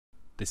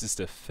This is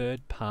the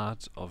third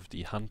part of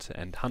the Hunter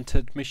and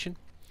Hunted mission.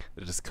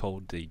 It is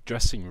called the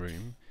Dressing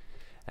Room,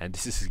 and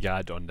this is a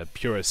guide on the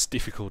Purist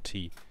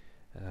difficulty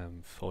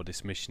for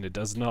this mission.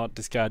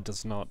 This guide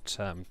does not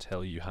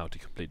tell you how to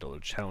complete all the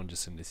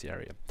challenges in this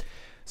area.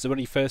 So when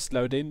you first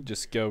load in,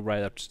 just go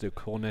right up to the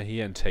corner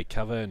here and take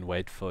cover and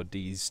wait for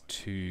these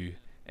two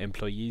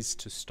employees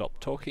to stop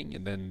talking,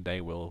 and then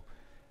they will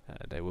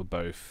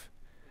both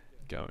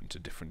go into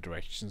different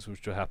directions,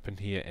 which will happen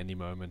here any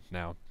moment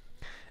now.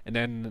 And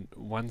then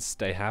once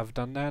they have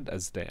done that,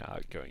 as they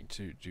are going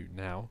to do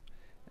now,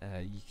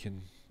 you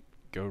can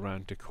go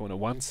around the corner.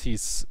 Once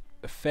he's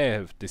a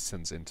fair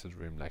distance into the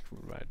room, like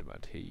right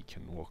about here, you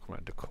can walk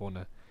around the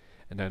corner,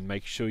 and then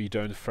make sure you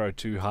don't throw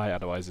too high,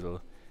 otherwise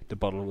the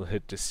bottle will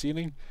hit the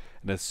ceiling.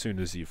 And as soon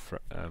as you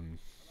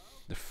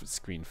the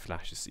screen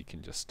flashes, you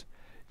can just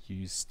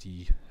use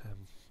the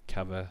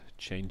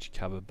change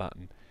cover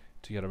button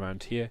to get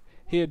around here.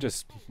 Here,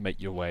 just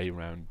make your way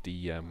around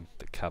the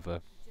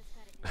cover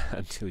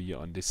until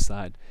you're on this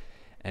side,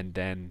 and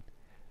then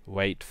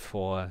wait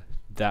for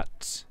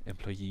that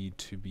employee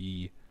to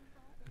be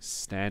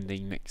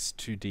standing next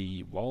to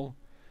the wall,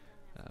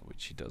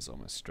 which he does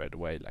almost straight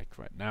away, like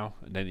right now.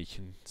 And then you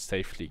can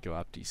safely go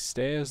up these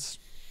stairs.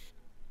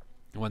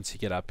 Once you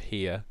get up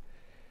here,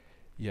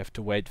 you have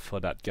to wait for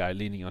that guy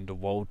leaning on the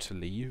wall to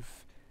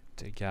leave.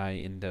 The guy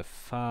in the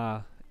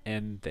far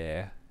end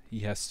there,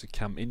 he has to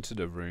come into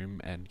the room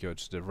and go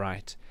to the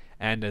right.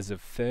 And there's a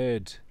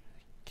third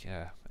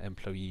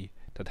employee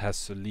that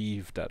has to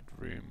leave that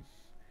room.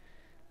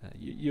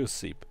 You'll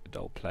see it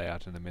all play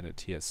out in a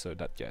minute here. So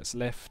that guy's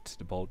left,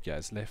 the bald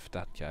guy's left,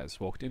 that guy's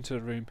walked into the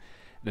room,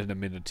 and in a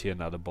minute here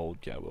another bald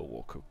guy will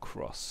walk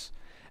across,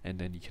 and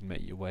then you can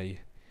make your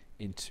way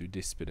into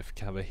this bit of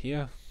cover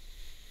here.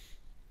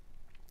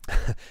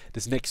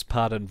 This next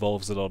part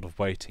involves a lot of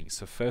waiting.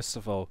 So first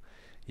of all,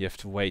 you have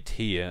to wait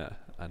here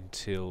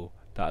until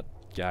that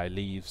guy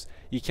leaves.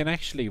 You can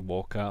actually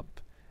walk up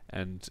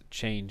and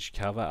change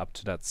cover up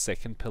to that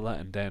second pillar,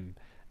 and then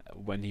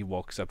when he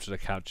walks up to the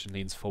couch and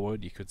leans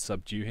forward, you could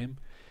subdue him.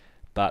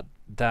 But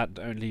that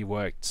only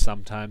worked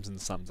sometimes,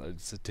 and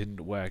sometimes it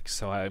didn't work.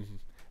 So I'm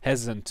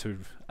hesitant to.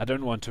 I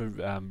don't want to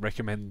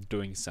recommend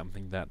doing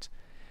something that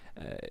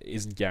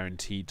isn't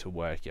guaranteed to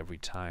work every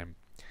time.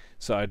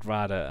 So I'd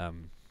rather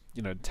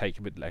take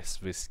a bit less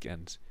risk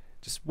and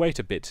just wait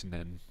a bit, and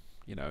then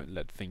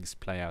let things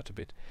play out a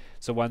bit.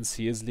 So once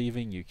he is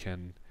leaving, you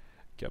can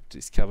go up to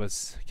this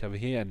cover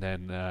here, and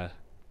then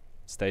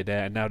stay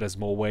there. And now there's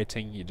more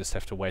waiting. You just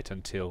have to wait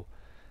until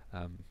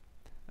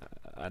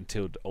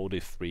all the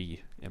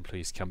three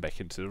employees come back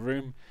into the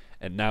room.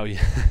 And now you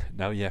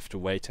have to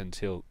wait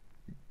until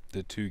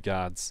the two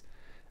guards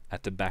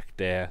at the back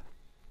there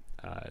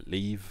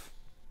leave,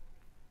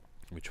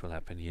 which will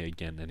happen here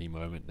again any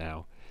moment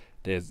now.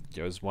 There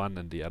goes one,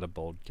 and the other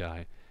bald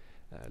guy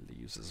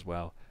leaves as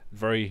well.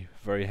 Very,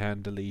 very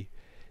handily,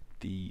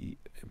 the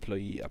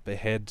employee up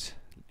ahead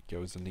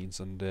goes and leans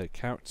on the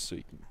couch, so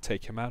you can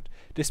take him out.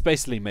 This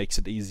basically makes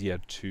it easier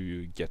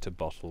to get a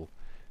bottle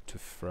to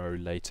throw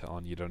later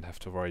on. You don't have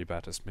to worry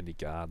about as many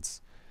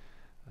guards.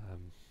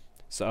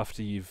 So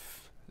after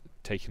you've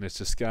taken his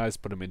disguise,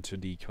 put him into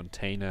the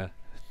container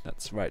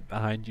that's right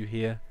behind you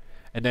here,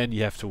 and then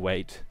you have to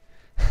wait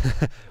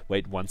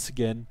wait once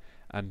again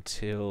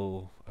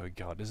until, oh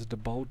god, is it the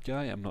bald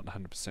guy? I'm not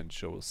 100%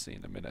 sure. We'll see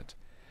in a minute.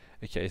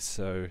 Okay,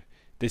 so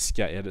this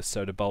guy,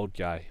 so the bald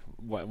guy,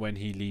 when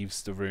he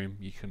leaves the room,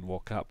 you can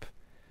walk up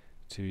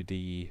to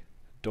the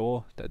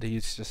door that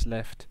he's just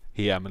left.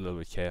 Here I'm a little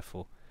bit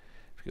careful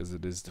because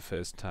it is the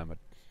first time I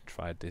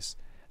tried this.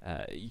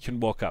 You can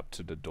walk up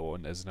to the door,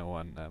 and there's no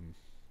one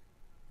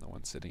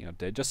sitting out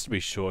there. Just to be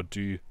sure,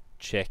 do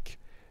check,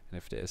 and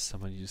if there's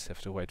someone, you just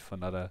have to wait for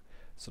another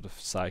sort of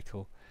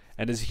cycle.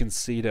 And as you can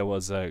see, there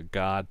was a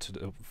guard to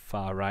the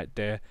far right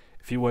there.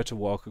 If you were to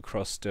walk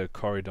across the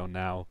corridor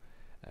now,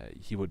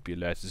 he would be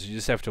alerted. So you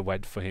just have to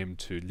wait for him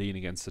to lean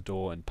against the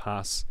door and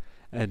pass,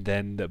 and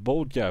then the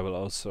bald guy will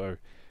also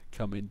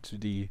come into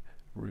the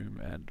room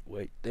and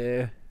wait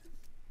there,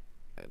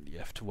 and you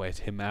have to wait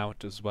him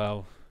out as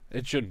well.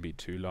 It shouldn't be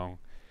too long.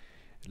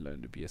 It'll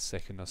only be a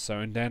second or so,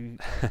 and then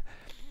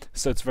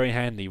so it's very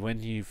handy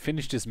when you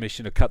finish this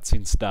mission. A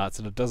cutscene starts,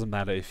 and it doesn't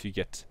matter if you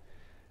get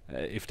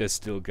if there's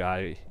still a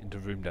guy in the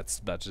room that's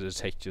about to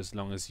detect you, as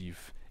long as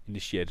you've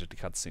initiated the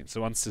cutscene.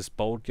 So once this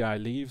bald guy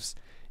leaves,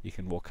 you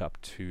can walk up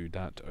to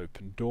that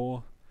open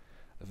door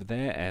over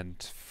there and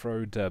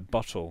throw the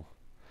bottle.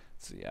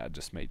 So yeah, I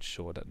just made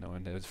sure that no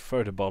one there.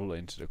 Throw the bottle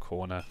into the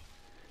corner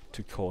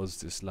to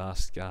cause this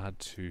last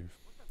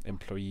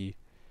employee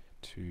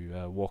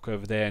to walk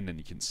over there, and then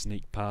you can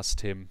sneak past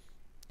him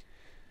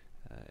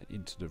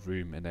into the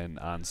room, and then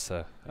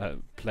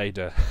play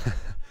the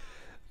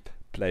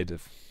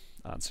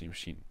answering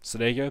machine. So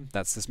there you go.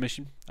 That's this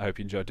mission. I hope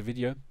you enjoyed the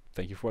video.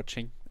 Thank you for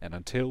watching, and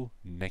until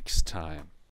next time.